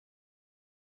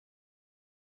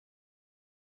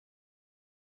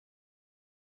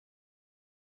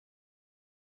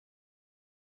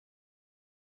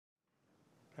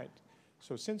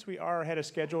So since we are ahead of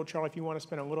schedule, Charlie, if you want to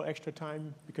spend a little extra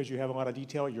time because you have a lot of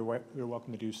detail, you're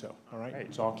welcome to do so, all right?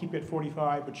 Great. So I'll keep it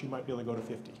 45, but you might be able to go to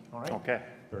 50, all right? Okay.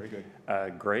 Very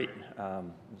good. Great.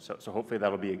 So hopefully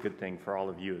that'll be a good thing for all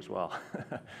of you as well.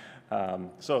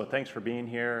 So thanks for being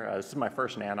here. This is my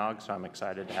first NANOG, so I'm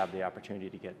excited to have the opportunity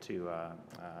to get to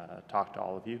talk to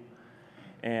all of you.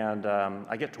 And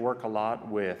I get to work a lot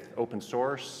with open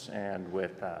source and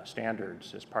with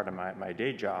standards as part of my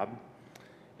day job.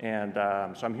 And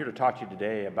so I'm here to talk to you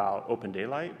today about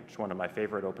OpenDaylight, which is one of my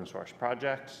favorite open source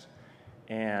projects,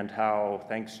 and how,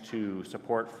 thanks to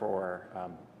support for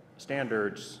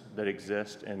standards that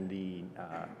exist in the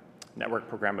network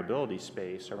programmability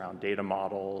space around data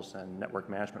models and network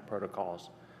management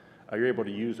protocols, you're able to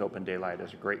use OpenDaylight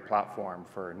as a great platform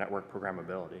for network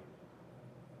programmability.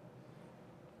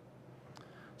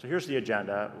 So here's the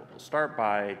agenda. We'll start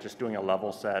by just doing a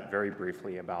level set very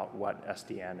briefly about what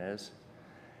SDN is,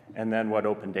 and then what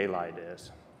OpenDaylight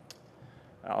is.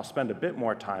 I'll spend a bit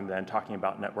more time then talking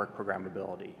about network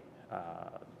programmability,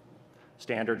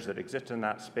 standards that exist in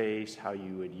that space, how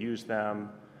you would use them,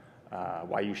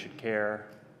 why you should care.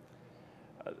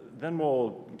 Then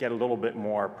we'll get a little bit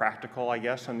more practical, I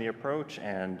guess, in the approach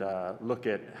and look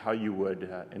at how you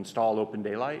would install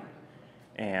OpenDaylight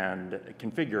and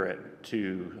configure it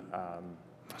to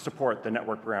support the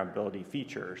network programmability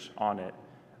features on it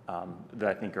that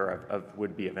I think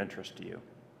would be of interest to you.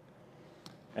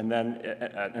 And then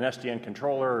an SDN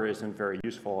controller isn't very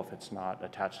useful if it's not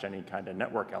attached to any kind of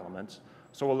network elements.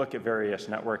 So we'll look at various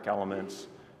network elements,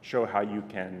 show how you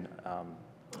can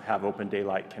have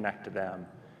OpenDaylight connect to them,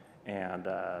 and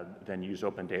then use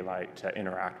OpenDaylight to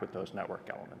interact with those network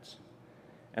elements.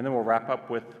 And then we'll wrap up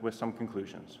with some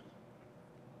conclusions.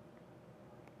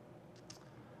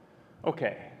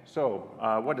 Okay,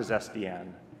 so what is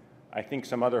SDN? I think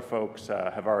some other folks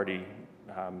have already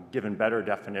given better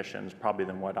definitions probably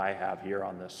than what I have here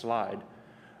on this slide.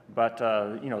 But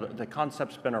you know, the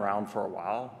concept's been around for a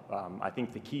while. I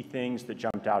think the key things that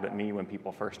jumped out at me when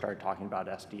people first started talking about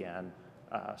SDN,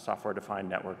 software-defined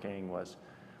networking, was,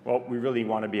 well, we really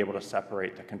want to be able to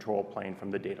separate the control plane from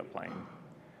the data plane.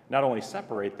 Not only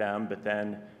separate them, but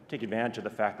then take advantage of the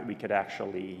fact that we could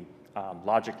actually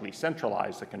logically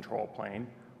centralize the control plane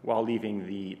while leaving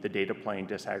the data plane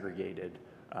disaggregated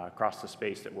across the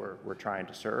space that we're trying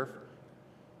to serve.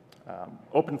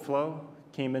 OpenFlow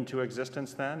came into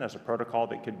existence then as a protocol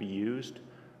that could be used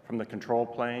from the control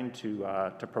plane to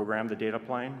program the data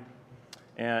plane.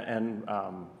 And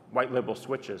white label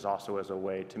switches also as a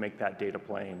way to make that data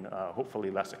plane hopefully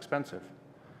less expensive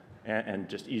and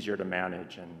just easier to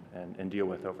manage and deal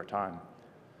with over time.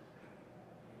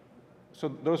 So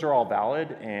those are all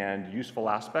valid and useful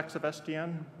aspects of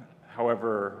SDN.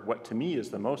 However, what to me is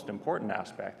the most important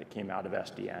aspect that came out of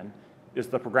SDN is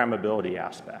the programmability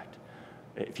aspect.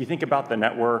 If you think about the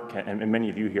network, and many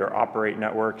of you here operate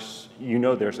networks, you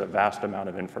know there's a vast amount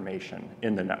of information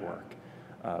in the network.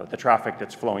 The traffic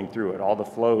that's flowing through it, all the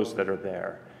flows that are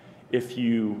there. If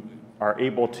you are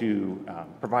able to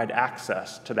provide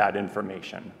access to that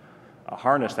information,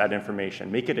 harness that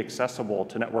information, make it accessible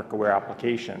to network-aware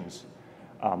applications,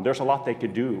 there's a lot they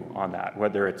could do on that,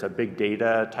 whether it's a big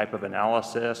data type of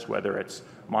analysis, whether it's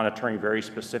monitoring very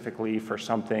specifically for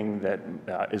something that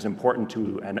is important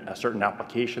to a certain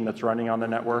application that's running on the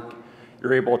network.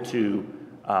 You're able to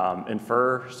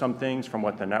infer some things from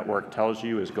what the network tells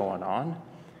you is going on,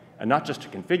 and not just to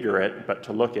configure it, but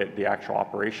to look at the actual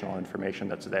operational information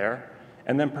that's there,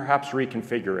 and then perhaps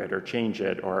reconfigure it or change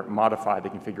it or modify the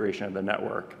configuration of the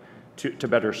network to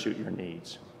better suit your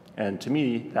needs. And to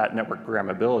me, that network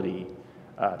programmability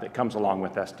that comes along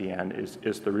with SDN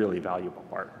is the really valuable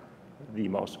part, the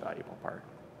most valuable part.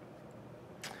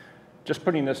 Just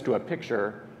putting this to a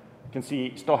picture, you can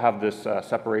see still have this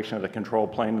separation of the control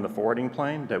plane and the forwarding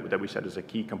plane that we said is a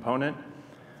key component.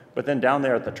 But then down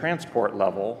there at the transport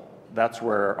level, that's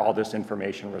where all this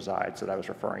information resides that I was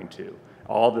referring to,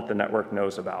 all that the network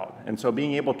knows about. And so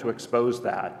being able to expose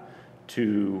that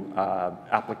to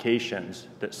applications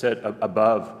that sit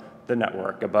above the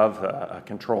network, above a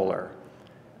controller,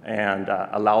 and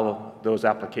allow those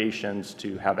applications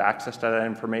to have access to that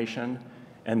information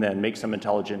and then make some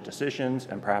intelligent decisions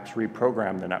and perhaps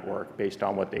reprogram the network based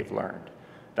on what they've learned.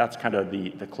 That's kind of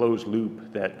the closed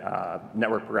loop that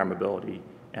network programmability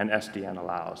and SDN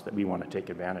allows that we want to take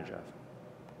advantage of.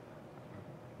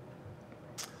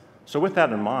 So with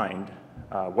that in mind,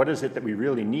 what is it that we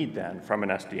really need then from an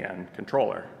SDN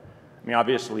controller? I mean,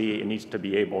 obviously it needs to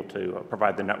be able to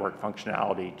provide the network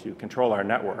functionality to control our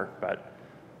network, but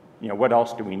what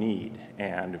else do we need?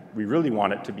 And we really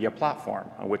want it to be a platform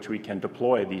on which we can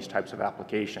deploy these types of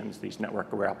applications, these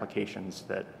network-aware applications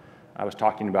that I was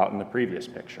talking about in the previous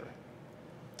picture.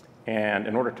 And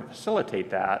in order to facilitate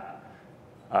that,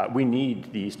 we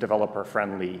need these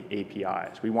developer-friendly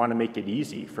APIs. We want to make it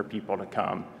easy for people to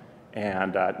come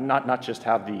and not just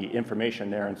have the information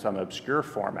there in some obscure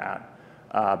format,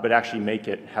 but actually make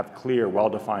it have clear,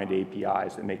 well-defined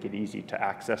APIs that make it easy to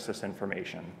access this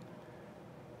information.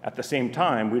 At the same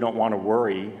time, we don't want to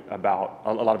worry about,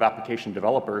 a lot of application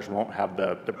developers won't have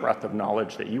the breadth of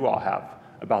knowledge that you all have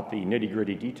about the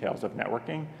nitty-gritty details of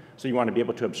networking, so you want to be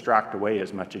able to abstract away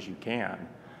as much as you can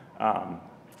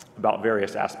about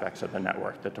various aspects of the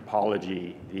network, the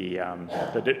topology, the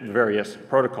various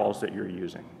protocols that you're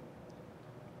using.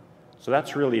 So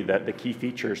that's really the key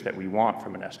features that we want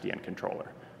from an SDN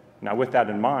controller. Now with that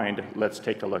in mind, let's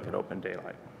take a look at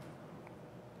OpenDaylight.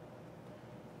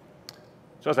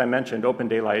 So as I mentioned,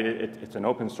 OpenDaylight, it's an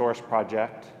open source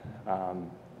project,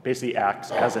 basically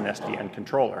acts as an SDN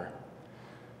controller.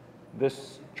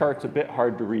 This chart's a bit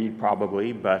hard to read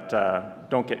probably, but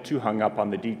don't get too hung up on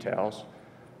the details.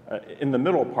 In the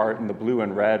middle part, in the blue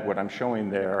and red, what I'm showing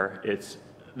there,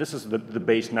 this is the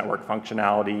base network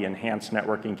functionality, enhanced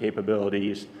networking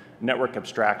capabilities, network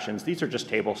abstractions. These are just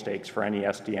table stakes for any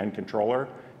SDN controller.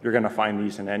 You're going to find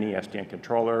these in any SDN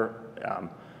controller.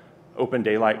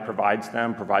 OpenDaylight provides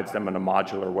them in a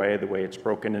modular way, the way it's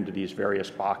broken into these various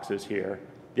boxes here.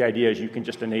 The idea is you can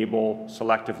just enable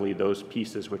selectively those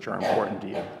pieces which are important to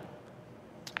you.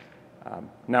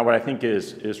 Now what I think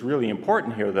is really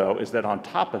important here though is that on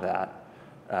top of that,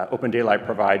 OpenDaylight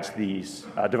provides these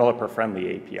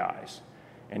developer-friendly APIs.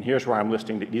 And here's where I'm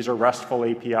listing that these are RESTful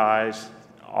APIs,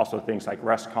 also things like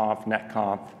RESTCONF,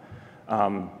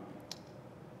 NETCONF.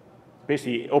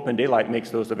 Basically, OpenDaylight makes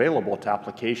those available to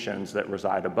applications that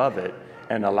reside above it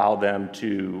and allow them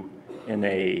to,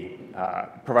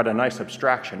 provide a nice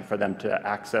abstraction for them to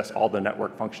access all the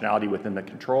network functionality within the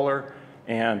controller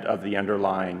and of the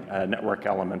underlying network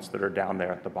elements that are down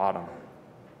there at the bottom.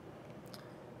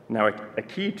 Now, a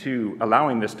key to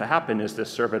allowing this to happen is this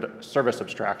service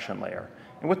abstraction layer.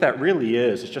 And what that really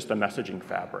is just a messaging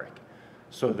fabric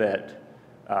so that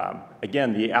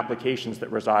again, the applications that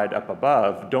reside up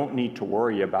above don't need to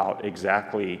worry about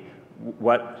exactly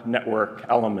what network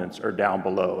elements are down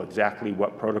below, exactly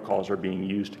what protocols are being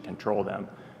used to control them.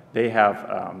 They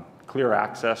have clear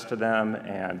access to them,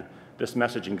 and this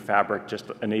messaging fabric just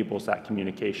enables that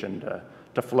communication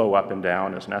to flow up and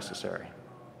down as necessary.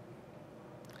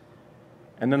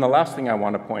 And then the last thing I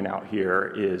want to point out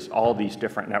here is all these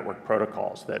different network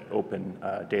protocols that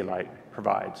OpenDaylight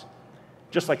provides.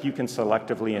 Just like you can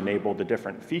selectively enable the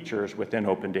different features within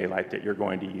OpenDaylight that you're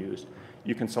going to use,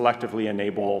 you can selectively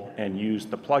enable and use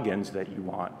the plugins that you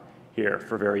want here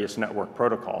for various network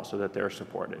protocols so that they're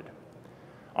supported.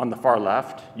 On the far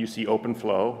left, you see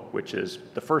OpenFlow, which is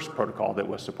the first protocol that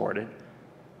was supported.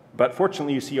 But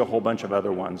fortunately, you see a whole bunch of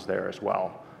other ones there as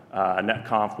well.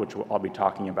 NetConf, which I'll be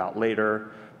talking about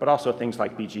later, but also things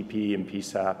like BGP and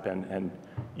PSEP and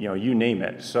you name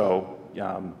it. So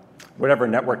whatever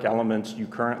network elements you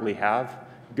currently have,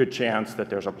 good chance that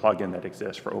there's a plugin that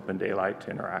exists for OpenDaylight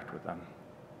to interact with them.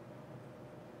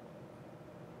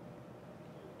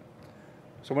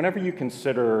 So whenever you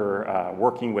consider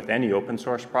working with any open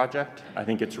source project, I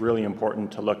think it's really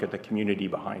important to look at the community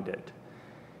behind it.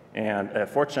 And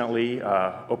fortunately,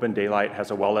 OpenDaylight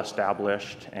has a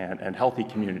well-established and healthy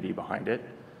community behind it.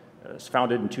 It was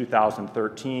founded in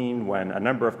 2013 when a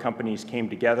number of companies came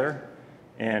together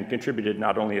and contributed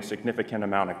not only a significant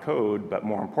amount of code, but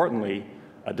more importantly,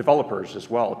 developers as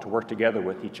well to work together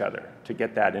with each other to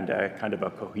get that into kind of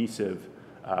a cohesive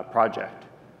project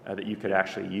that you could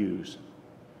actually use.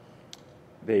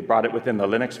 They brought it within the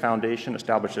Linux Foundation,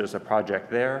 established it as a project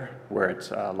there, where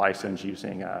it's licensed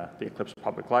using the Eclipse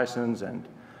public license. And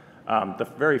the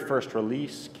very first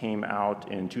release came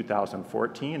out in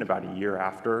 2014, about a year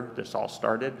after this all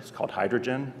started. It's called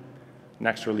Hydrogen.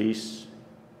 Next release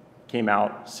came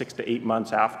out 6 to 8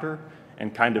 months after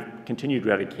and kind of continued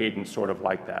at a cadence sort of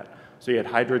like that. So you had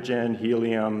Hydrogen,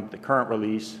 Helium, the current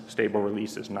release, stable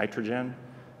release is Nitrogen.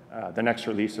 The next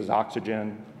release is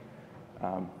Oxygen.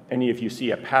 Any of you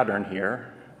see a pattern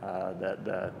here,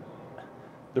 the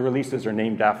releases are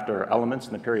named after elements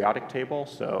in the periodic table,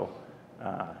 so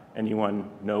anyone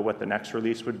know what the next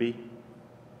release would be?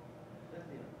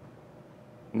 Lithium.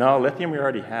 No, lithium we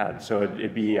already had, so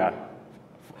it'd be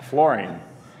fluorine,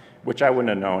 which I wouldn't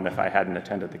have known if I hadn't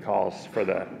attended the calls for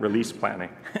the release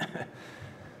planning.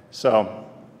 So,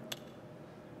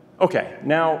 okay,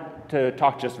 now to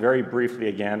talk just very briefly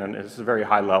again, and this is a very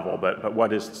high level, but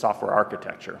what is software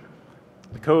architecture?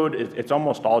 The code, it's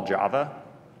almost all Java.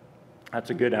 That's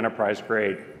a good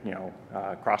enterprise-grade,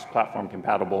 cross-platform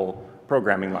compatible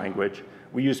programming language.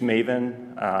 We use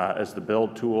Maven as the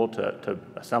build tool to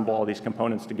assemble all these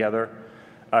components together.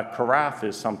 Carafe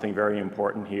is something very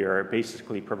important here. It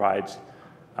basically provides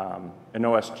an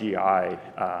OSGI,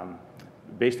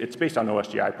 it's based on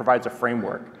OSGI, provides a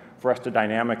framework for us to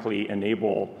dynamically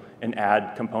enable and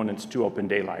add components to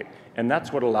OpenDaylight. And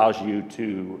that's what allows you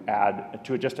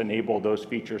to just enable those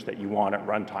features that you want at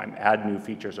runtime, add new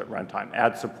features at runtime,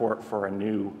 add support for a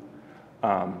new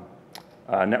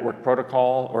network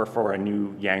protocol or for a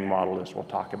new Yang model, as we'll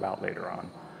talk about later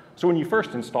on. So when you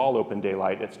first install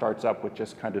OpenDaylight, it starts up with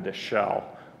just kind of this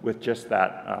shell with just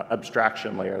that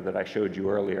abstraction layer that I showed you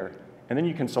earlier. And then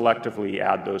you can selectively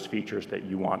add those features that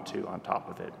you want to on top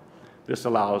of it. This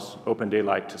allows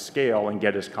OpenDaylight to scale and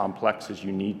get as complex as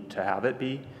you need to have it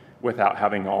be without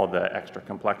having all the extra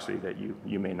complexity that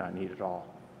you may not need at all.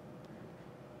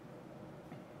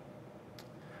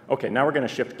 Okay, now we're going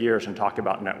to shift gears and talk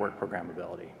about network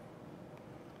programmability.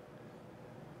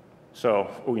 So,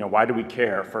 why do we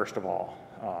care, first of all?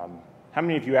 How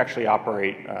many of you actually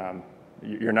operate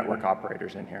your network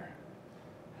operators in here?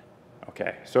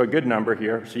 Okay, so a good number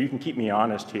here, so you can keep me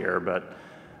honest here, but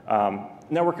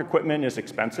network equipment is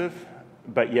expensive,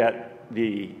 but yet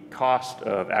the cost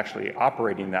of actually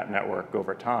operating that network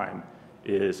over time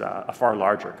is a far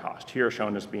larger cost, here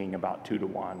shown as being about 2 to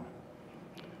 1.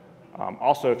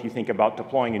 Also, if you think about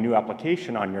deploying a new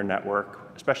application on your network,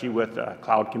 especially with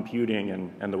cloud computing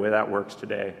and the way that works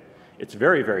today, it's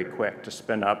very, very quick to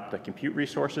spin up the compute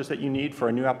resources that you need for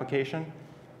a new application.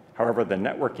 However, the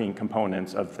networking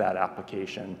components of that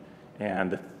application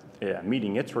and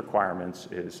meeting its requirements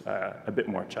is a bit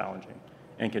more challenging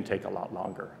and can take a lot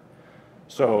longer.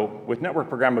 So with network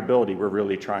programmability, we're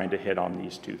really trying to hit on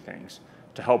these two things,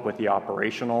 to help with the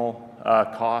operational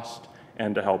cost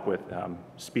and to help with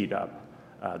speed up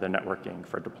the networking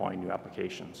for deploying new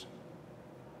applications.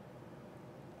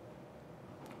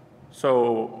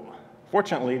 So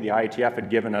fortunately, the IETF had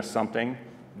given us something,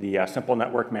 the Simple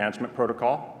Network Management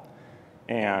Protocol,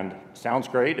 and sounds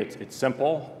great. It's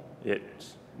simple. It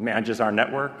manages our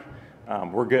network.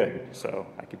 We're good. So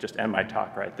I could just end my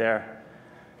talk right there.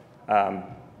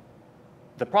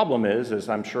 The problem is, as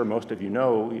I'm sure most of you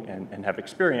know and have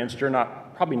experienced, you're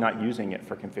probably not using it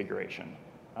for configuration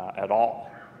at all.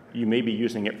 You may be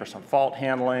using it for some fault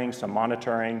handling, some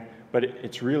monitoring, but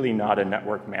it's really not a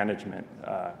network management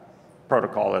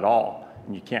protocol at all,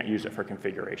 and you can't use it for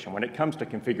configuration. When it comes to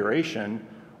configuration,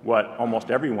 what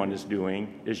almost everyone is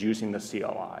doing is using the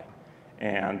CLI,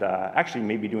 and actually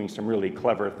maybe doing some really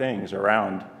clever things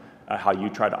around how you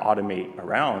try to automate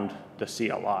around the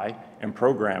CLI and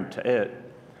program to it.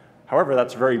 However,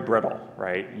 that's very brittle,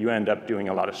 right? You end up doing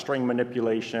a lot of string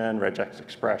manipulation, regex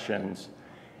expressions,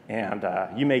 and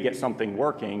you may get something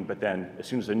working, but then as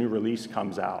soon as a new release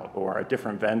comes out or a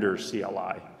different vendor's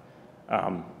CLI,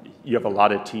 you have a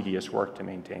lot of tedious work to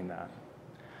maintain that.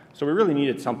 So we really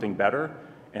needed something better,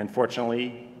 and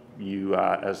fortunately, you,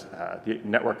 as the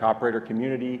network operator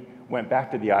community, went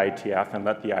back to the IETF and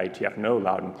let the IETF know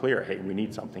loud and clear, hey, we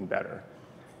need something better,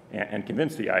 and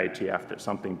convinced the IETF that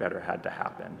something better had to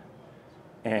happen.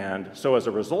 And so as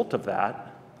a result of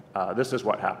that, this is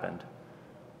what happened.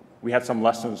 We had some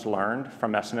lessons learned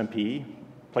from SNMP,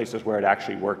 places where it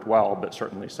actually worked well, but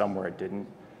certainly some where it didn't.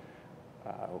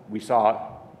 We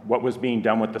saw what was being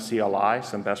done with the CLI,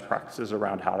 some best practices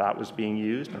around how that was being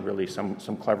used, and really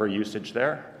some clever usage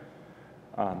there.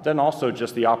 Then also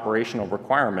just the operational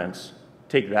requirements,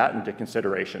 take that into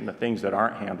consideration, the things that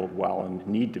aren't handled well and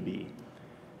need to be.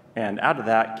 And out of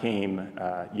that came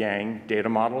Yang data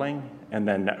modeling, and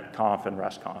then NETCONF and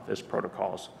RESTCONF as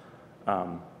protocols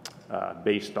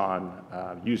based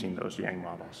on using those Yang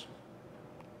models.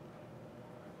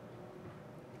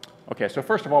 Okay, so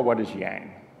first of all, what is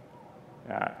Yang?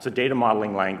 It's a data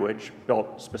modeling language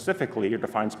built specifically or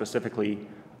defined specifically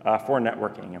for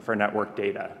networking and for network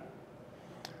data.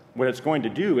 What it's going to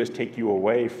do is take you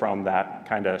away from that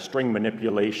kind of string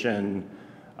manipulation,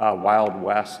 Wild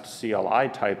West CLI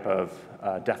type of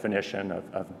definition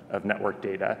of network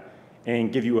data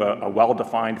and give you a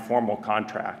well-defined formal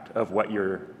contract of what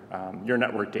your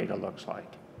network data looks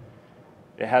like.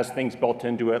 It has things built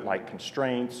into it like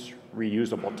constraints,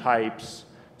 reusable types.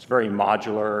 It's very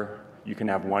modular. You can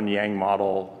have one Yang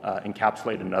model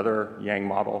encapsulate another Yang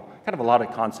model. Kind of a lot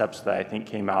of concepts that I think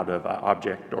came out of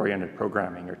object-oriented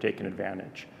programming or taken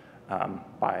advantage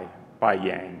by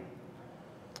Yang.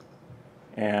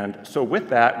 And so with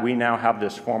that, we now have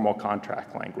this formal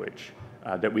contract language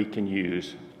that we can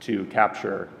use to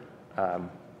capture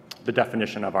the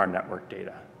definition of our network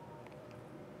data.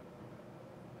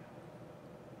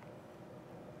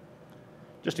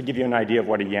 Just to give you an idea of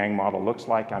what a Yang model looks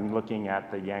like, I'm looking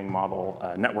at the Yang model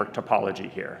network topology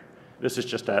here. This is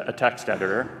just a text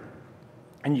editor.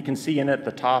 And you can see in it at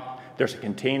the top, there's a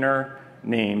container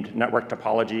named network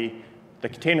topology. The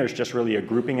container is just really a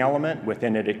grouping element.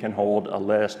 Within it, it can hold a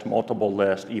list, multiple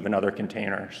lists, even other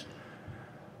containers.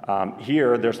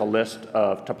 Here, there's a list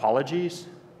of topologies.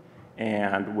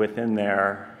 And within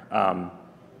there,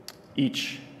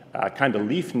 each kind of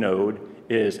leaf node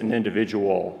is an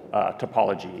individual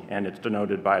topology, and it's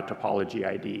denoted by a topology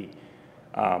ID,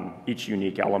 each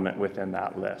unique element within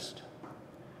that list.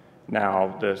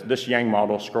 Now, this Yang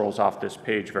model scrolls off this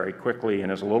page very quickly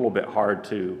and is a little bit hard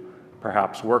to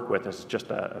perhaps work with. It's just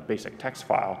a basic text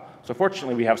file. So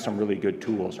fortunately, we have some really good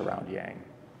tools around Yang.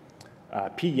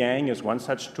 P-Yang is one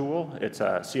such tool. It's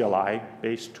a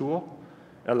CLI-based tool.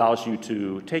 It allows you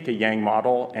to take a Yang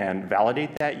model and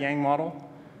validate that Yang model.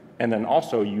 And then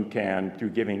also you can,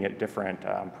 through giving it different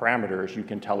parameters, you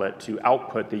can tell it to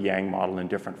output the Yang model in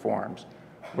different forms.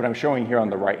 What I'm showing here on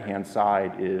the right-hand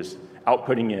side is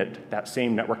outputting it, that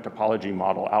same network topology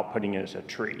model, outputting it as a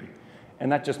tree.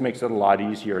 And that just makes it a lot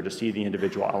easier to see the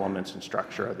individual elements and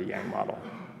structure of the Yang model.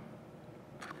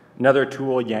 Another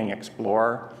tool, Yang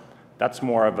Explorer, that's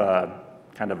more of a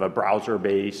kind of a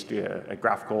browser-based, a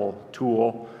graphical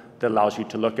tool that allows you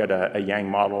to look at a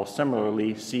Yang model,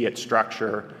 similarly see its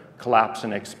structure, collapse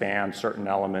and expand certain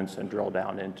elements and drill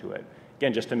down into it.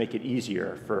 Again, just to make it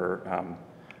easier for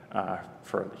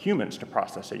humans to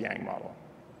process a Yang model.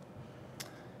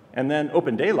 And then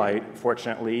OpenDaylight,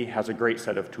 fortunately, has a great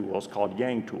set of tools called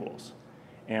Yang tools.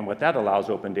 And what that allows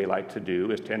OpenDaylight to do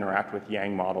is to interact with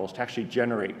Yang models to actually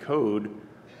generate code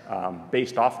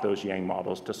based off those Yang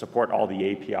models to support all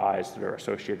the APIs that are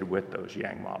associated with those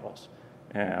Yang models.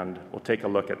 And we'll take a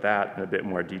look at that in a bit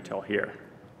more detail here.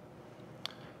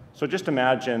 So just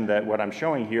imagine that what I'm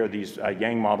showing here, these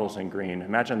Yang models in green,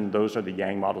 imagine those are the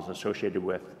Yang models associated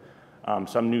with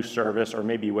some new service or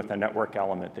maybe with a network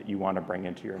element that you want to bring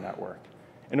into your network.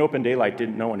 And OpenDaylight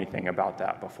didn't know anything about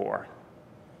that before.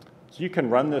 So you can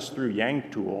run this through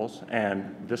Yang tools,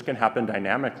 and this can happen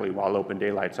dynamically while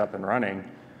OpenDaylight's up and running.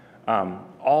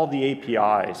 All the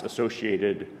APIs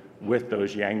associated with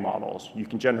those Yang models, you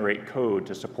can generate code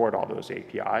to support all those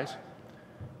APIs.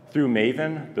 Through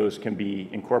Maven, those can be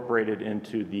incorporated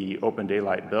into the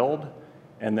OpenDaylight build.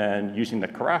 And then using the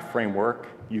Carafe framework,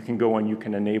 you can go and you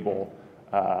can enable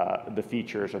the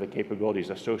features or the capabilities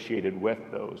associated with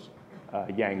those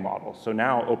Yang models. So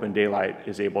now OpenDaylight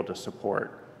is able to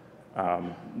support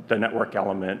the network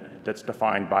element that's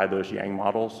defined by those Yang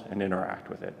models and interact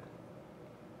with it.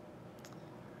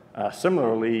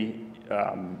 Similarly,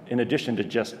 in addition to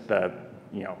just the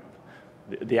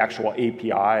actual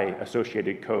API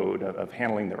associated code of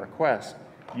handling the request,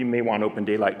 you may want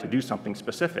OpenDaylight to do something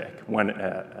specific when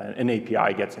an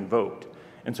API gets invoked.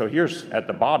 And so here's at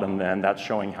the bottom then, that's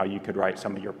showing how you could write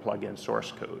some of your plugin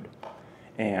source code.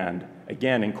 And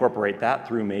again, incorporate that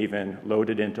through Maven, load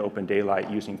it into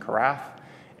OpenDaylight using Carafe,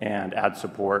 and add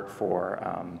support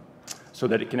for, so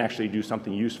that it can actually do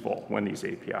something useful when these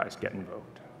APIs get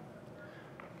invoked.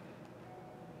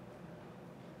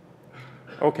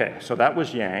 Okay, so that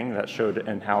was Yang, that showed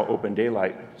and how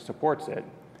OpenDaylight supports it.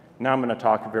 Now I'm going to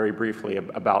talk very briefly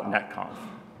about NETCONF.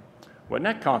 What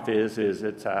NETCONF is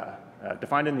it's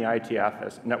defined in the IETF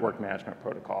as Network Management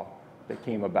Protocol that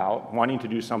came about wanting to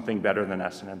do something better than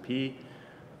SNMP.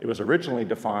 It was originally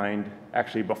defined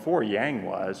actually before Yang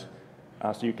was,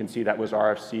 so you can see that was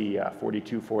RFC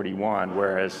 4241,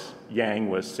 whereas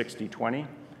Yang was 6020.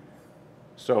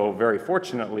 So very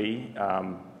fortunately,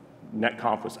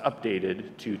 NETCONF was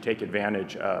updated to take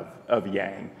advantage of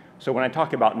Yang. So when I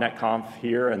talk about NETCONF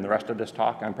here and the rest of this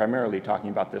talk, I'm primarily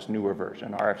talking about this newer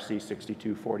version, RFC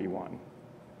 6241.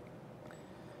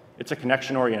 It's a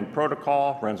connection-oriented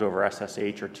protocol, runs over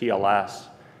SSH or TLS.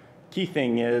 Key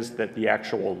thing is that the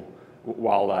actual,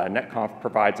 while NETCONF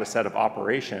provides a set of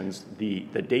operations, the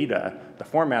data, the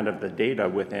format of the data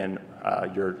within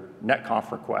your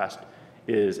NETCONF request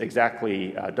is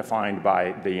exactly defined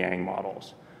by the Yang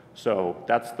models. So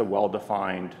that's the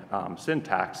well-defined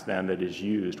syntax then that is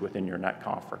used within your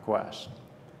NETCONF request.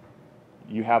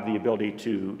 You have the ability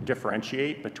to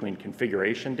differentiate between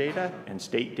configuration data and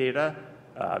state data,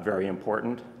 very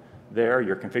important there.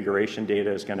 Your configuration data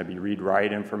is going to be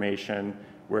read-write information,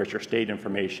 whereas your state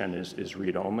information is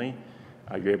read-only.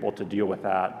 You're able to deal with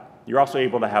that. You're also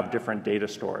able to have different data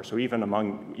stores. So even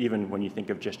when you think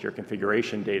of just your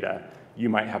configuration data, you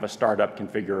might have a startup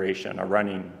configuration, a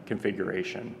running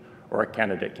configuration, or a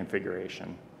candidate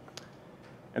configuration.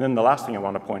 And then the last thing I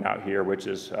want to point out here, which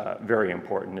is very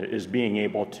important, is being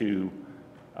able to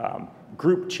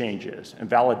group changes and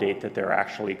validate that they're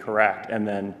actually correct. And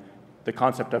then the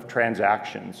concept of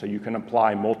transactions, so you can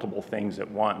apply multiple things at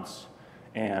once.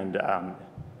 And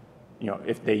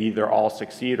if they either all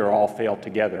succeed or all fail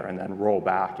together, and then roll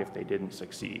back if they didn't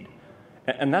succeed.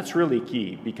 And that's really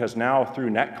key, because now through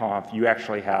NetConf, you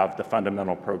actually have the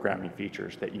fundamental programming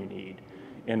features that you need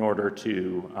in order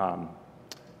to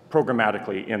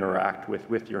programmatically interact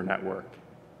with your network.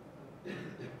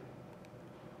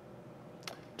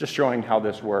 Just showing how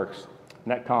this works.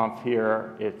 NetConf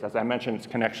here, as I mentioned, it's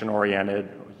connection-oriented,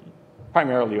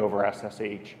 primarily over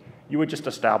SSH. You would just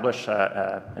establish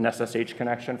an SSH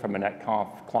connection from a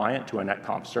NetConf client to a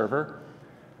NetConf server.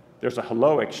 There's a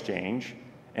hello exchange,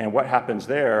 and what happens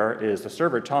there is the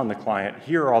server telling the client,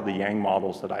 here are all the Yang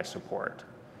models that I support.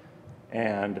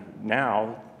 And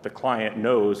now the client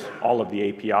knows all of the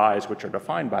APIs which are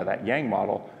defined by that Yang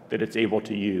model that it's able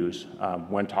to use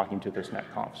when talking to this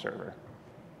NetConf server.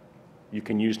 You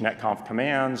can use NetConf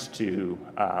commands to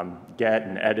get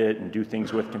and edit and do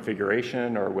things with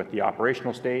configuration or with the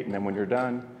operational state, and then when you're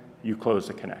done, you close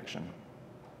the connection.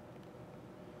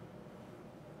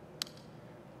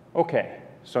 Okay,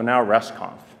 so now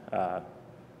RESTCONF.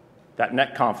 That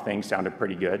NetConf thing sounded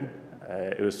pretty good.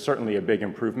 It was certainly a big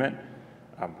improvement.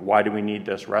 Why do we need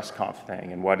this RESTCONF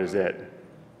thing, and what is it?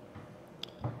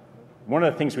 One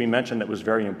of the things we mentioned that was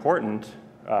very important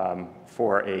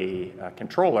for a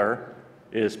controller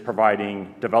is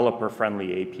providing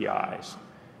developer-friendly APIs.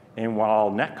 And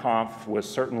while NetConf was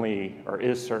certainly, or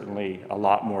is certainly, a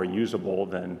lot more usable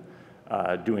than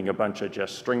doing a bunch of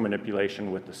just string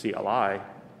manipulation with the CLI,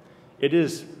 it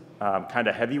is kind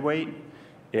of heavyweight.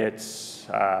 It's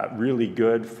really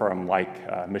good from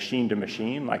like machine to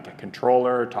machine, like a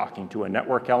controller talking to a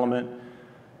network element.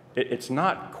 It's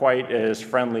not quite as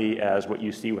friendly as what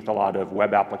you see with a lot of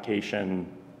web application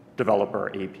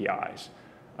developer APIs.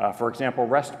 For example,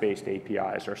 REST-based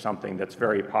APIs are something that's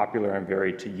very popular and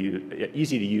very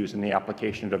easy to use in the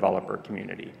application developer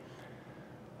community.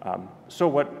 So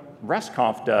what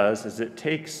RESTCONF does is it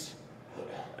takes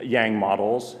Yang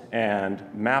models and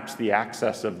maps the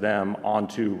access of them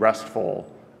onto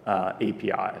RESTful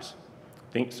APIs.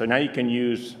 So now you can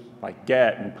use like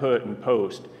get and put and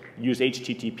post, use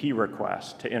HTTP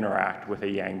requests to interact with a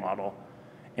Yang model.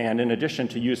 And in addition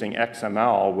to using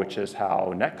XML, which is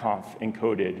how NetConf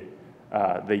encoded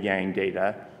the Yang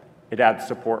data, it adds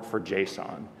support for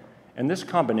JSON. And this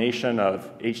combination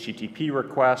of HTTP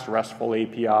requests, RESTful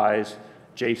APIs,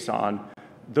 JSON,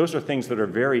 those are things that are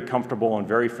very comfortable and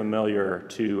very familiar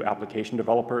to application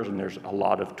developers, and there's a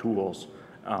lot of tools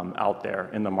out there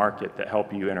in the market that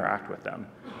help you interact with them.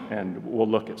 And we'll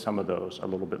look at some of those a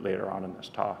little bit later on in this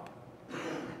talk.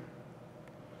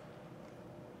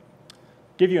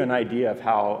 Give you an idea of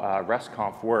how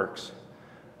RESTCONF works.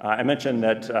 I mentioned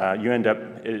that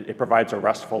it provides a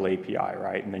RESTful API,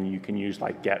 right? And then you can use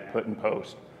like get, put, and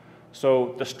post.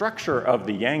 So the structure of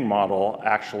the Yang model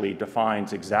actually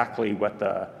defines exactly what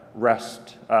the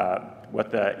HTTP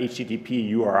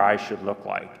URI should look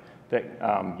like that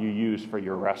you use for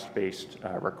your REST-based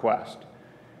request.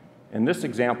 In this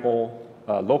example,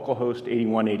 localhost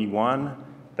 8181,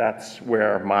 that's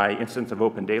where my instance of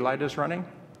OpenDaylight is running.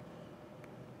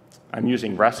 I'm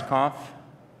using RESTCONF,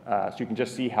 so you can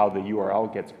just see how the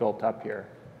URL gets built up here.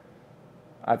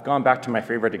 I've gone back to my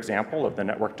favorite example of the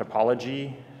network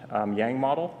topology Yang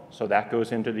model, so that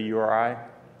goes into the URI.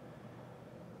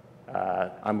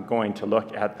 I'm going to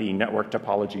look at the network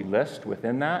topology list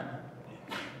within that.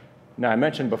 Now, I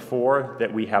mentioned before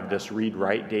that we have this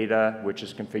read-write data, which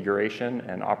is configuration,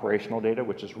 and operational data,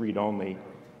 which is read-only.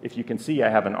 If you can see, I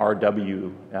have an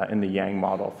RW in the Yang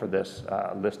model for this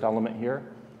list element here.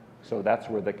 So that's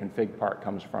where the config part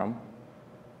comes from.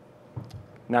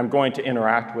 Now I'm going to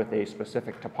interact with a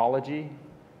specific topology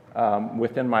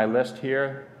within my list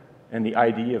here, and the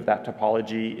ID of that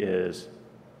topology is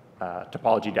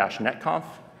topology-netconf.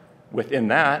 Within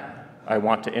that, I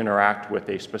want to interact with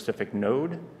a specific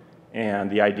node, and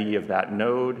the ID of that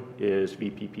node is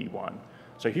VPP1.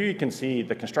 So here you can see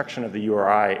the construction of the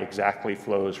URI exactly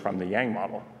flows from the Yang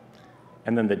model.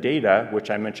 And then the data,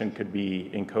 which I mentioned could be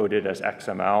encoded as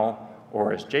XML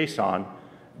or as JSON,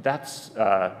 that's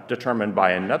determined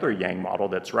by another Yang model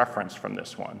that's referenced from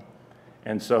this one.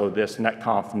 And so this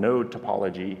netconf node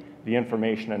topology, the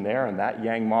information in there and that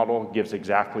Yang model gives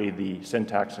exactly the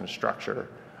syntax and structure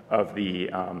of the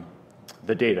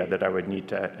data that I would need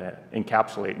to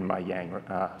encapsulate in my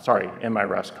in my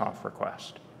RESTCONF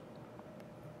request.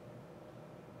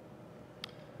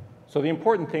 So the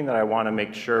important thing that I want to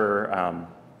make sure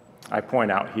I point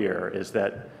out here is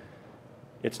that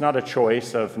it's not a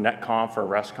choice of NetConf or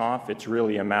RESTCONF. It's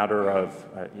really a matter of,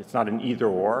 it's not an either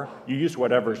or. You use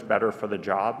whatever's better for the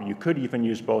job. You could even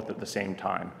use both at the same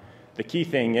time. The key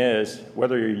thing is,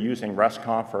 whether you're using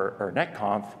RESTCONF or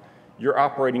NetConf, you're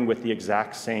operating with the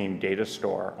exact same data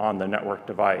store on the network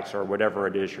device or whatever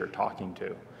it is you're talking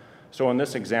to. So in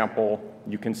this example,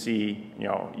 you can see,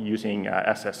 using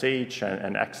SSH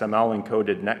and XML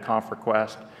encoded NetConf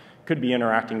request could be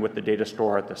interacting with the data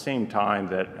store at the same time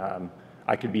that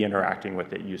I could be interacting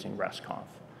with it using RESTCONF.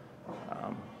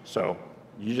 So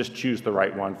you just choose the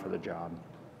right one for the job.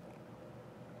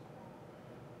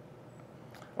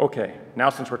 Okay, now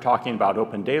since we're talking about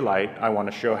OpenDaylight, I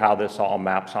want to show how this all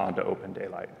maps onto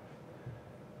OpenDaylight.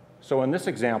 So in this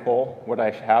example, what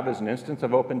I have is an instance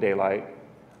of OpenDaylight.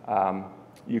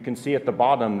 You can see at the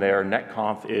bottom there,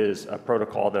 NetConf is a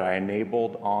protocol that I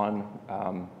enabled on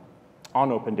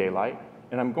OpenDaylight,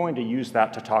 and I'm going to use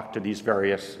that to talk to these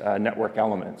various network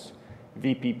elements.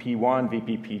 VPP1,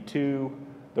 VPP2,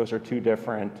 those are two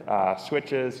different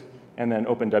switches, and then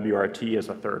OpenWRT is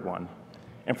a third one.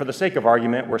 And for the sake of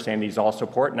argument, we're saying these all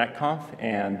support NetConf,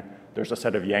 and there's a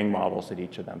set of Yang models that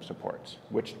each of them supports,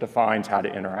 which defines how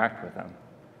to interact with them.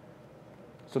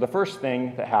 So the first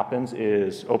thing that happens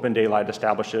is OpenDaylight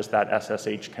establishes that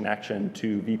SSH connection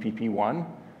to VPP1,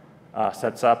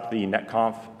 sets up the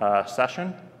NetConf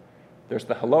session. There's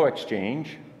the hello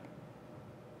exchange,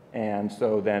 and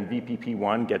so then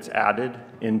VPP1 gets added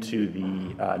into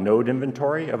the node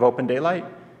inventory of OpenDaylight,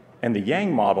 and the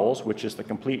Yang models, which is the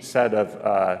complete set of,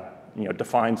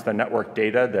 defines the network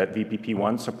data that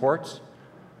VPP1 supports,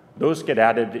 those get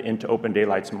added into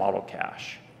OpenDaylight's model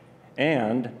cache.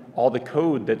 And all the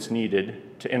code that's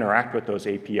needed to interact with those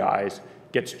APIs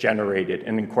gets generated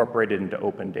and incorporated into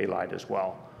OpenDaylight as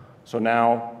well. So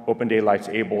now OpenDaylight's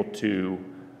able to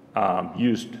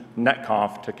use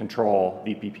NetConf to control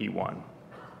VPP1.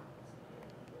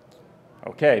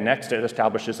 Okay, next it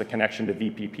establishes a connection to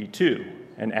VPP2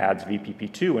 and adds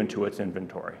VPP2 into its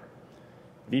inventory.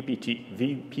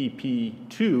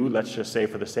 VPP2, let's just say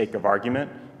for the sake of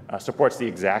argument, supports the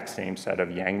exact same set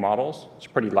of Yang models. It's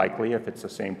pretty likely if it's the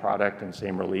same product and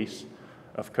same release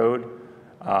of code.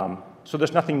 So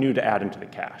there's nothing new to add into the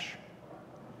cache.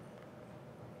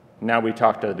 Now we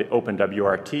talk to the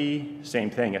OpenWRT, same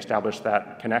thing, establish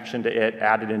that connection to it,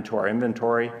 add it into our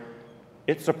inventory.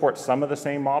 It supports some of the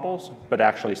same models, but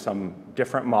actually some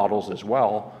different models as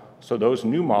well. So those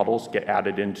new models get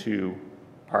added into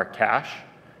our cache,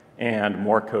 and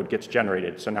more code gets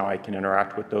generated. So now I can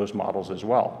interact with those models as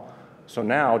well. So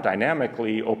now,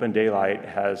 dynamically, OpenDaylight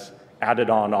has added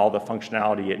on all the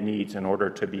functionality it needs in order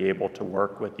to be able to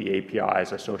work with the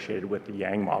APIs associated with the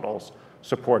Yang models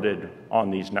supported on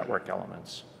these network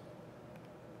elements.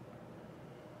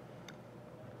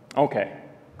 Okay,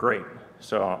 great.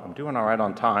 So I'm doing all right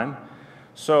on time.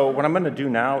 So what I'm going to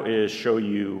do now is show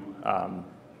you,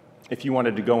 if you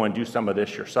wanted to go and do some of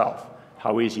this yourself,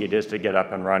 how easy it is to get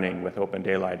up and running with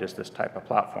OpenDaylight as this type of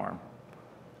platform.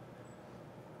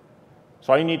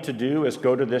 So all you need to do is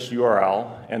go to this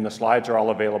URL, and the slides are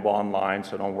all available online,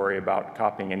 so don't worry about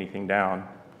copying anything down.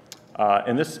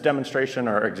 In this demonstration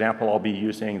or example, I'll be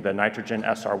using the Nitrogen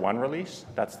SR1 release.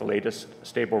 That's the latest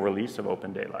stable release of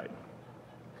OpenDaylight.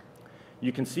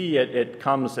 You can see it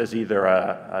comes as either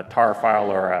a tar file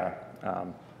or a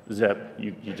zip.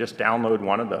 You just download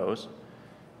one of those.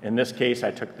 In this case,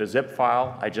 I took the zip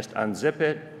file, I just unzip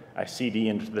it, I CD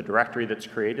into the directory that's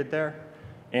created there,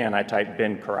 and I type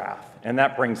bin carafe, and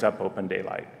that brings up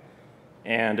OpenDaylight.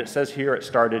 And it says here it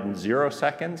started in 0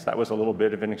 seconds. That was a little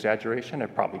bit of an exaggeration.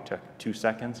 It probably took 2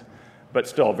 seconds, but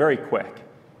still very quick.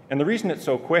 And the reason it's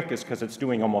so quick is because it's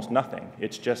doing almost nothing.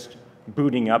 It's just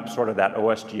booting up sort of that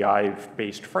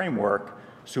OSGI-based framework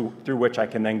through which I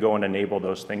can then go and enable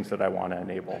those things that I want to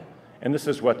enable. And this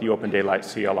is what the OpenDaylight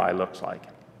CLI looks like.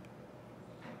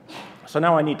 So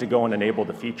now I need to go and enable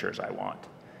the features I want.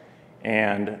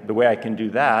 And the way I can do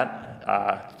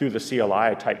that, through the CLI,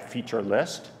 I type feature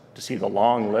list to see the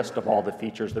long list of all the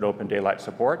features that OpenDaylight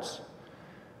supports.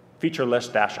 Feature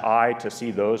list -I to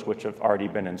see those which have already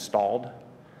been installed.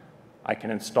 I can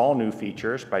install new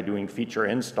features by doing feature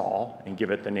install and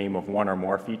give it the name of one or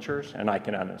more features, and I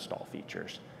can uninstall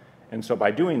features. And so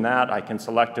by doing that, I can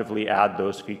selectively add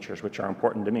those features which are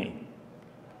important to me.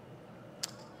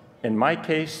 In my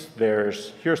case,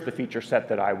 here's the feature set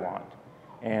that I want.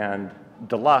 And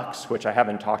Deluxe, which I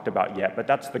haven't talked about yet, but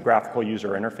that's the graphical user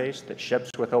interface that ships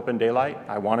with OpenDaylight.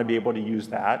 I want to be able to use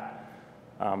that.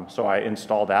 So I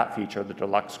install that feature, the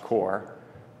Deluxe core.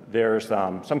 There's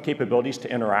some capabilities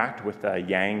to interact with a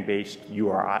Yang-based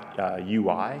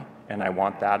UI, and I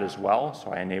want that as well,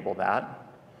 so I enable that.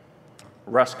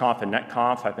 RESTCONF and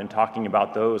NETCONF, I've been talking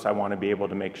about those. I want to be able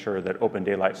to make sure that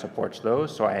OpenDaylight supports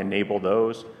those, so I enable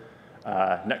those.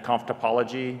 NetConf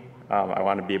topology, I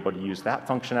want to be able to use that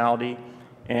functionality.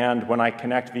 And when I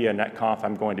connect via NetConf,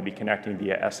 I'm going to be connecting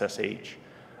via SSH.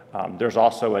 There's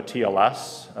also a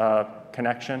TLS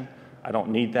connection. I don't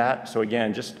need that. So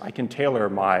again, I can tailor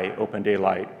my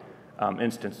OpenDaylight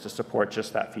instance to support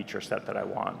just that feature set that I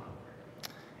want.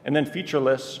 And then feature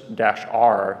list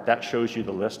 -R, that shows you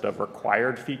the list of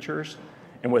required features.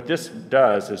 And what this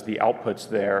does is the outputs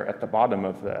there at the bottom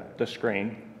of the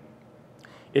screen.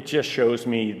 It just shows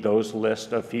me those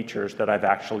list of features that I've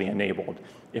actually enabled.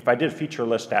 If I did feature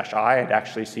list -I, I'd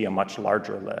actually see a much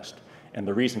larger list. And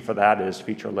the reason for that is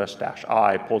feature list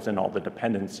 -I pulls in all the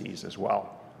dependencies as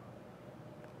well.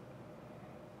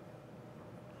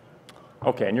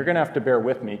 Okay, and you're going to have to bear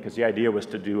with me because the idea was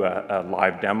to do a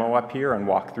live demo up here and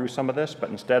walk through some of this, but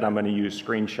instead I'm going to use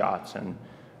screenshots and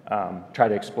try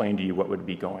to explain to you what would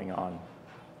be going on.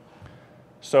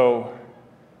 So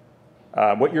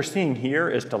what you're seeing here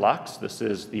is Deluxe. This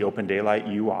is the OpenDaylight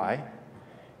UI.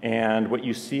 And what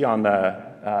you see on the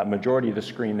majority of the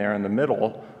screen there in the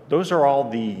middle, those are all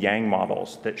the Yang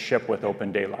models that ship with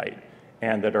OpenDaylight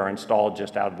and that are installed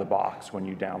just out of the box when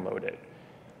you download it.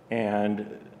 And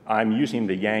I'm using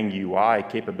the Yang UI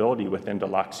capability within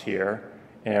Deluxe here.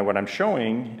 And what I'm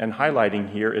showing and highlighting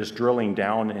here is drilling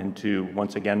down into,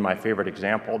 once again, my favorite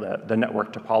example, the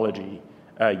network topology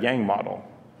Yang model.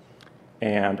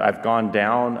 And I've gone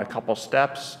down a couple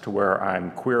steps to where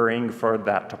I'm querying for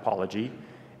that topology.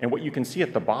 And what you can see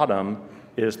at the bottom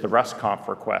is the RESTCONF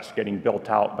request getting built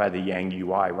out by the Yang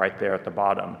UI right there at the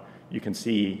bottom. You can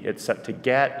see it's set to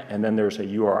GET, and then there's a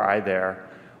URI there,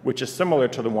 which is similar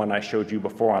to the one I showed you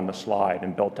before on the slide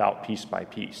and built out piece by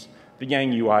piece. The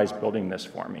Yang UI is building this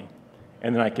for me.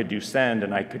 And then I could do send,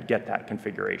 and I could get that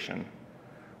configuration,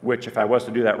 which if I was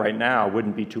to do that right now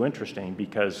wouldn't be too interesting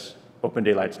because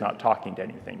OpenDaylight's not talking to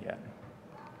anything yet.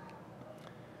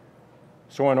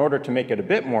 So in order to make it a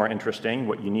bit more interesting,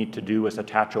 what you need to do is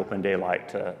attach OpenDaylight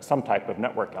to some type of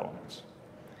network elements.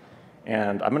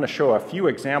 And I'm going to show a few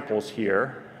examples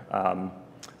here.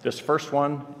 This first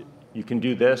one, you can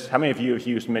do this. How many of you have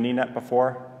used Mininet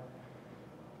before?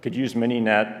 Could use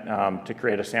Mininet to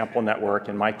create a sample network.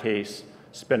 In my case,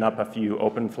 spin up a few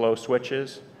OpenFlow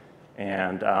switches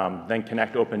and then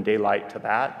connect OpenDaylight to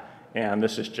that. And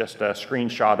this is just a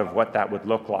screenshot of what that would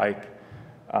look like.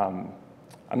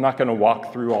 I'm not going to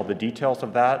walk through all the details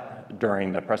of that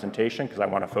during the presentation because I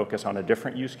want to focus on a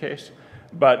different use case.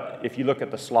 But if you look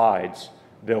at the slides,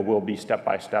 there will be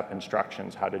step-by-step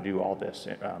instructions how to do all this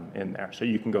in there. So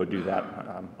you can go do that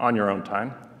on your own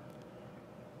time.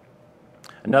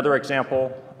 Another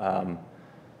example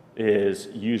is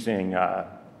using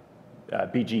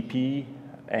BGP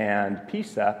and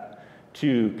PCEP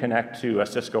to connect to a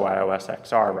Cisco iOS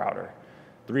XR router.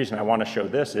 The reason I want to show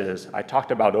this is I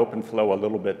talked about OpenFlow a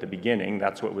little bit at the beginning.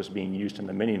 That's what was being used in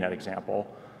the Mininet example.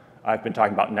 I've been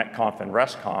talking about NetConf and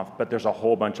RESTCONF, but there's a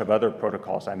whole bunch of other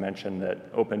protocols I mentioned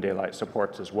that OpenDaylight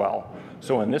supports as well.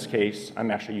 So in this case,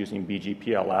 I'm actually using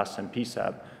BGPLS and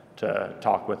PCEP to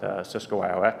talk with a Cisco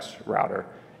iOS router.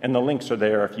 And the links are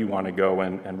there if you want to go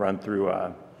and run through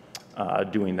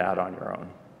doing that on your own.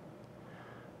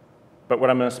 But what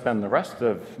I'm going to spend the rest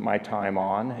of my time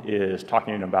on is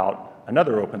talking about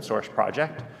another open source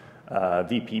project.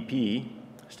 VPP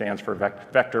stands for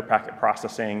Vector Packet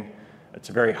Processing. It's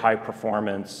a very high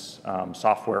performance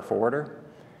software forwarder,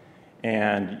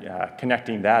 and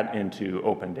connecting that into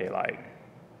OpenDaylight.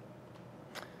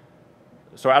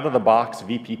 So out of the box,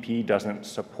 VPP doesn't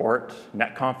support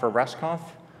NetConf or RESTCONF,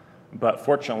 but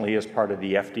fortunately as part of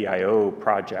the FDIO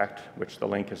project, which the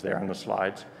link is there on the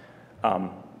slides,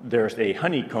 there's a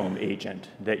honeycomb agent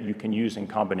that you can use in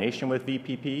combination with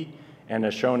VPP. And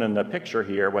as shown in the picture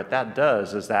here, what that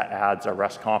does is that adds a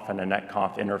RESTCONF and a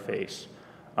NetConf interface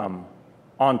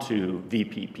onto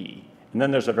VPP. And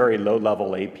then there's a very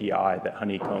low-level API that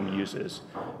Honeycomb uses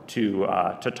to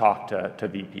talk to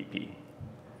VPP.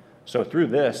 So through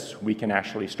this, we can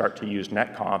actually start to use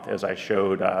NetConf, as I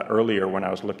showed earlier when I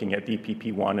was looking at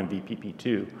VPP1 and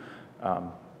VPP2,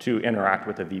 to interact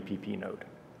with a VPP node.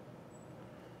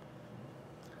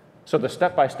 So the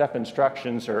step-by-step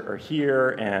instructions are here,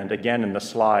 and again in the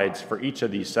slides, for each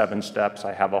of these 7 steps,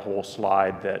 I have a whole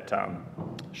slide that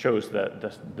shows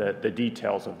the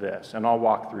details of this, and I'll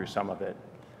walk through some of it.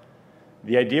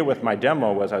 The idea with my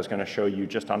demo was I was going to show you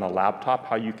just on a laptop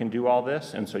how you can do all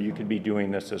this, and so you could be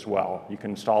doing this as well. You can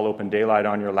install OpenDaylight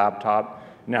on your laptop,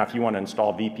 Now, if you want to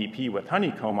install VPP with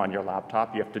Honeycomb on your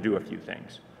laptop, you have to do a few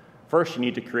things. First, you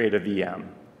need to create a VM.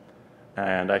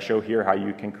 And I show here how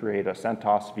you can create a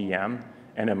CentOS VM.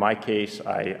 And in my case,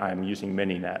 I'm using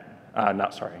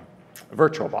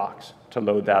VirtualBox to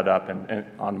load that up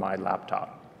on my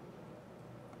laptop.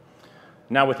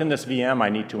 Now, within this VM, I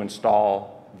need to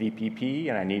install VPP,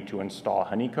 and I need to install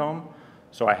Honeycomb.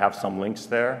 So I have some links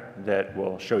there that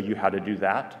will show you how to do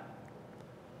that.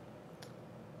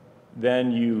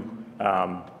 Then you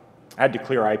had to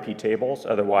clear IP tables,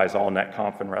 otherwise all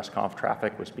NetConf and RESTCONF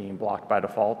traffic was being blocked by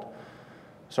default.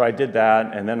 So I did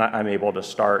that, and then I'm able to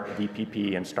start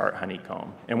VPP and start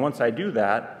Honeycomb. And once I do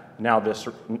that, now this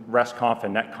RESTCONF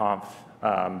and NetConf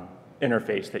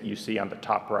interface that you see on the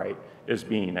top right is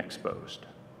being exposed.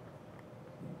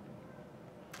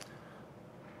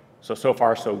 So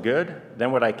far so good.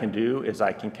 Then what I can do is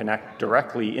I can connect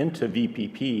directly into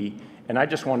VPP, and I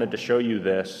just wanted to show you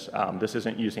this. This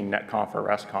isn't using NetConf or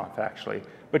RESTCONF actually,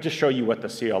 but just show you what the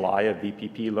CLI of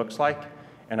VPP looks like,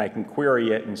 and I can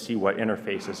query it and see what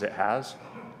interfaces it has.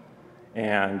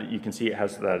 And you can see it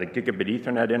has the gigabit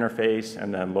Ethernet interface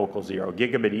and then local 0.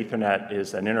 Gigabit Ethernet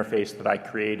is an interface that I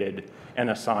created and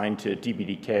assigned to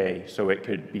DBDK so it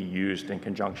could be used in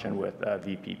conjunction with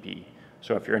VPP.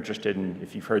 So if you're interested in,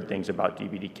 if you've heard things about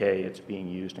DBDK, it's being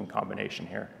used in combination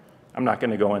here. I'm not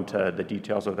going to go into the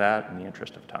details of that in the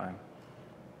interest of time.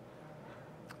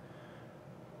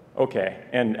 Okay,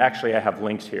 and actually I have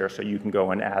links here so you can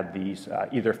go and add these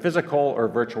either physical or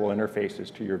virtual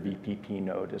interfaces to your VPP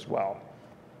node as well.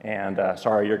 And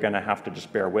sorry, you're going to have to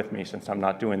just bear with me since I'm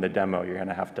not doing the demo. You're going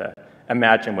to have to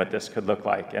imagine what this could look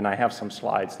like. And I have some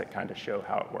slides that kind of show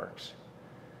how it works.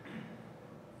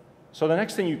 So the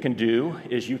next thing you can do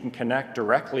is you can connect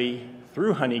directly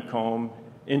through Honeycomb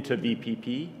into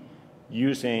VPP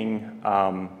using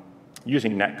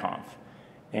NetConf.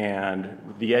 And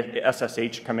the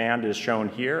SSH command is shown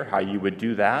here, how you would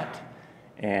do that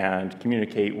and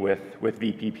communicate with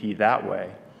VPP that way.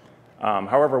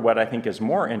 However, what I think is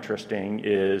more interesting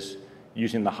is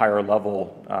using the higher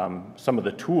level, some of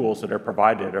the tools that are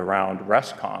provided around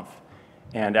RESTCONF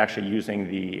and actually using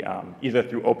the, either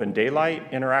through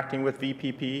OpenDaylight interacting with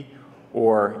VPP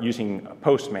or using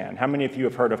Postman. How many of you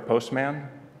have heard of Postman?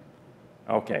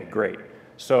 Okay, great.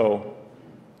 So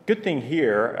good thing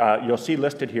here, you'll see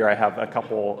listed here, I have a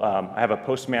couple, I have a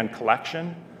Postman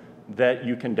collection that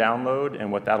you can download,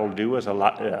 and what that'll do is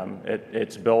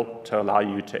it's built to allow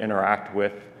you to interact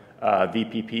with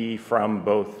VPP from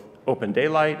both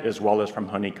OpenDaylight as well as from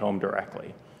Honeycomb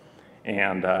directly.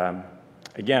 And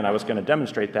again, I was going to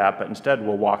demonstrate that, but instead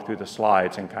we'll walk through the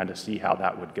slides and kind of see how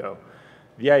that would go.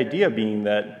 The idea being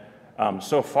that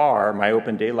so far, my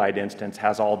OpenDaylight instance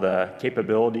has all the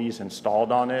capabilities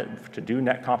installed on it to do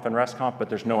NetConf and RESTCONF, but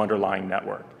there's no underlying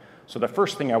network. So the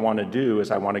first thing I want to do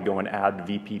is I want to go and add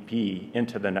VPP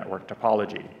into the network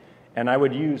topology. And I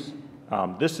would use,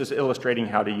 this is illustrating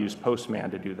how to use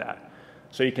Postman to do that.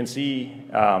 So you can see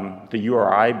the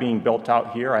URI being built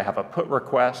out here. I have a put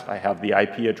request. I have the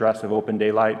IP address of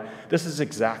OpenDaylight. This is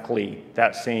exactly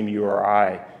that same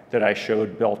URI that I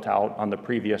showed built out on the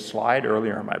previous slide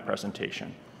earlier in my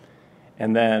presentation.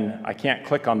 And then I can't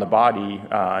click on the body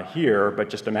here, but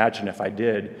just imagine if I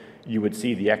did, you would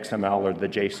see the XML or the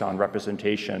JSON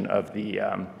representation of the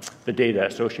data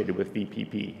associated with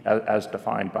VPP as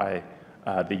defined by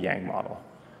the Yang model.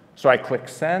 So I click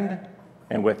send,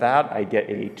 and with that I get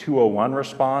a 201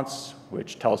 response,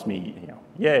 which tells me,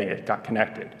 yay, it got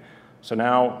connected. So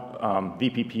now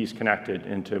VPP is connected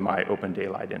into my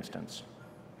OpenDaylight instance.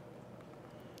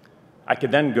 I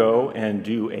could then go and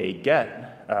do a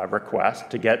GET request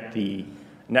to get the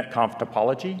NetConf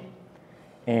topology,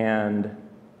 and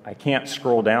I can't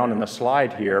scroll down in the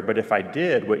slide here, but if I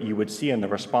did, what you would see in the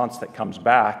response that comes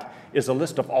back is a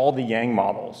list of all the Yang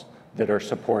models that are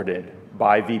supported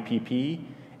by VPP,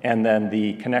 and then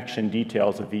the connection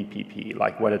details of VPP,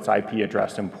 like what its IP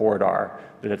address and port are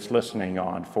that it's listening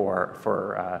on for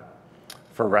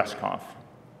RESTCONF.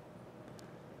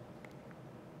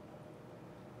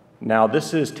 Now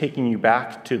this is taking you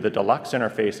back to the deluxe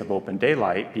interface of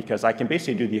OpenDaylight because I can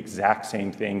basically do the exact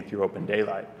same thing through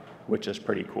OpenDaylight, which is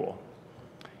pretty cool.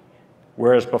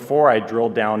 Whereas before I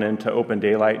drilled down into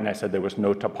OpenDaylight and I said there was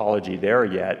no topology there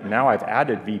yet, now I've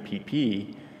added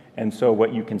VPP, and so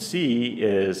what you can see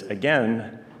is,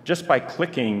 again, just by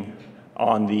clicking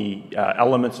on the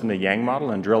elements in the Yang model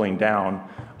and drilling down,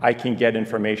 I can get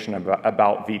information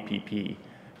about VPP.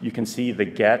 You can see the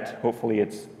GET. Hopefully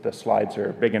the slides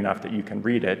are big enough that you can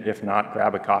read it. If not,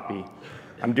 grab a copy.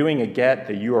 I'm doing a GET.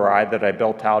 The URI that I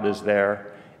built out is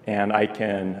there. and I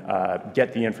can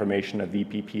get the information of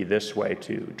VPP this way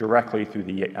too, directly through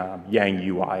the Yang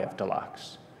UI of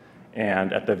Deluxe.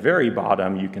 And at the very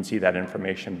bottom, you can see that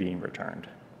information being returned.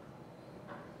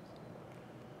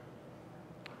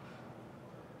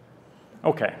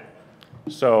 Okay,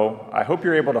 so I hope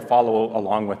you're able to follow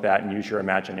along with that and use your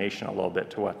imagination a little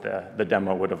bit to what the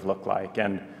demo would have looked like.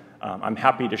 And I'm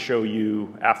happy to show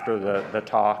you after the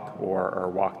talk or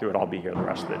walk through it. I'll be here the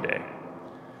rest of the day.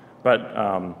 But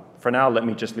for now, let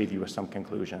me just leave you with some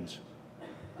conclusions.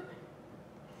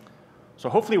 So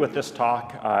hopefully with this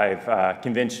talk, I've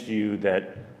convinced you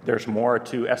that there's more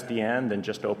to SDN than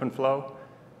just OpenFlow.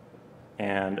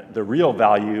 And the real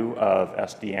value of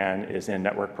SDN is in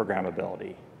network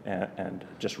programmability. And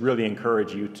just really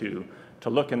encourage you to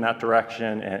look in that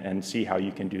direction and see how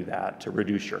you can do that to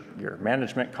reduce your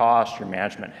management costs, your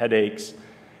management headaches,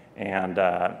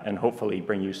 and hopefully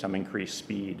bring you some increased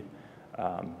speed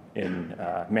in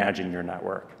managing your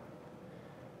network.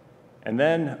 And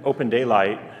then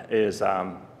OpenDaylight is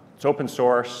it's open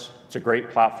source. It's a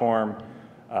great platform.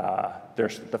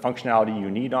 There's the functionality you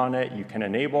need on it. You can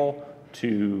enable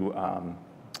to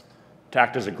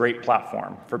act as a great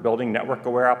platform for building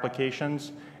network-aware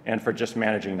applications and for just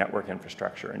managing network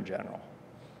infrastructure in general.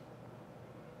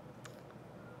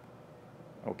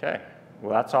 Okay,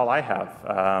 well, that's all I have.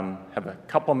 Have a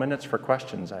couple minutes for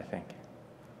questions, I think.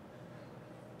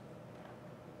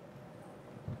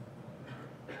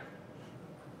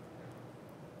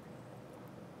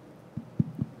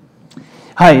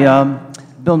 Hi,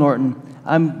 Bill Norton.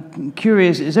 I'm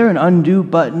curious, is there an undo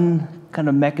button kind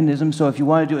of mechanism? So if you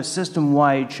want to do a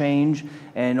system-wide change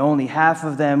and only half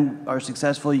of them are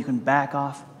successful, you can back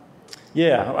off?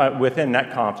 Yeah, within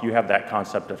NetConf, you have that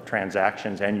concept of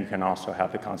transactions, and you can also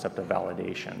have the concept of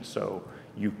validation. So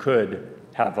you could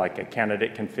have like a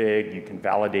candidate config, you can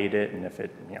validate it, and if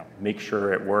it, make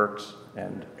sure it works,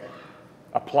 and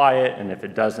apply it, and if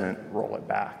it doesn't, roll it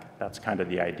back. That's kind of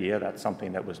the idea. That's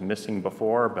something that was missing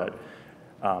before, but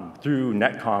through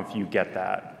NetConf, you get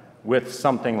that. With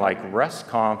something like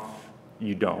RESTCONF,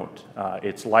 you don't.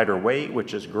 It's lighter weight,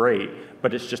 which is great,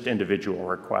 but it's just individual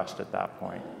request at that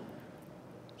point.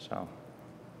 So,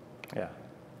 yeah.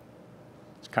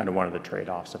 It's kind of one of the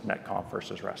trade-offs of NetConf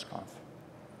versus RESTCONF.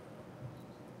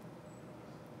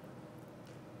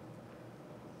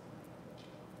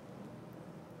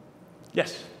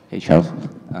 Yes? Hey, Charles.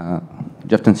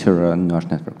 Jeff Tensor, NANOG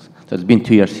Networks. So it's been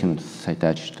 2 years since I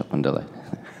touched OpenDaylight.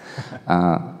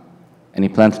 Any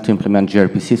plans to implement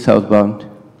gRPC southbound?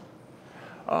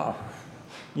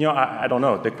 I don't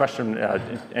know. The question,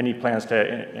 any plans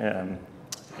to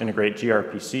integrate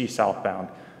gRPC southbound?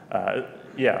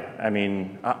 Yeah, I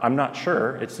mean, I'm not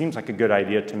sure. It seems like a good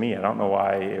idea to me. I don't know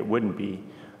why it wouldn't be.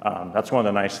 That's one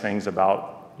of the nice things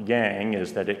about Yang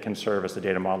is that it can serve as a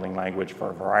data modeling language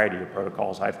for a variety of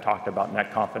protocols. I've talked about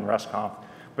NetConf and RESTCONF,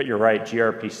 but you're right,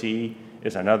 gRPC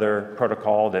is another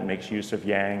protocol that makes use of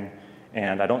Yang,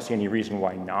 and I don't see any reason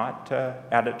why not to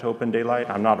add it to OpenDaylight.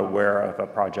 I'm not aware of a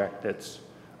project that's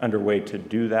underway to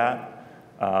do that,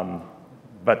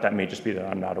 but that may just be that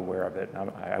I'm not aware of it.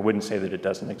 I wouldn't say that it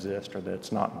doesn't exist or that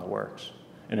it's not in the works,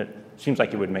 and it seems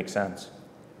like it would make sense.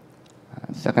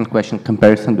 Second question,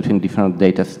 comparison between different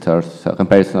data stores, so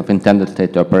comparison of intended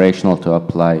state to operational to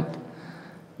applied.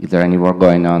 Is there any work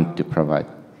going on to provide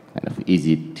kind of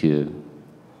easy to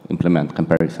implement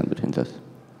comparison between those?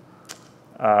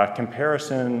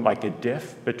 Comparison, like a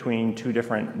diff between two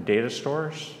different data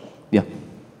stores? Yeah.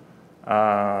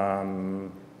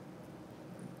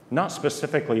 Not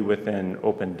specifically within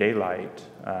OpenDaylight.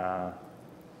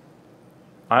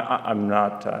 I'm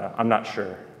not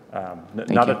sure.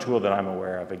 Not a tool that I'm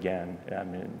aware of, again. I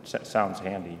mean, it sounds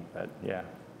handy, but yeah.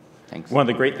 Thanks. One of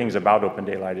the great things about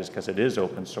OpenDaylight is because it is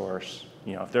open source.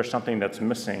 If there's something that's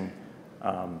missing,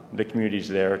 the community's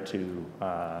there to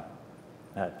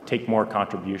take more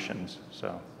contributions.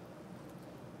 So,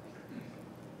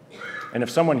 and if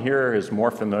someone here is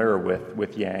more familiar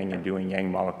with Yang and doing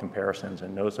Yang model comparisons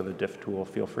and knows of a diff tool,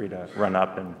 feel free to run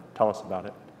up and tell us about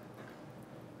it.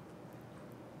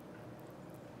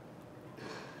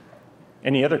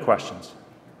 Any other questions?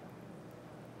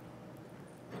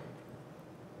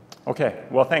 Okay,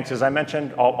 well, thanks. As I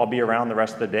mentioned, I'll be around the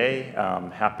rest of the day.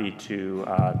 Happy to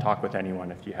talk with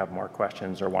anyone if you have more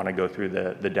questions or want to go through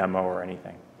the demo or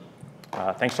anything.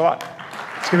 Thanks a lot.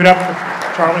 Let's give it up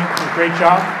for Charlie. Great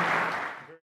job.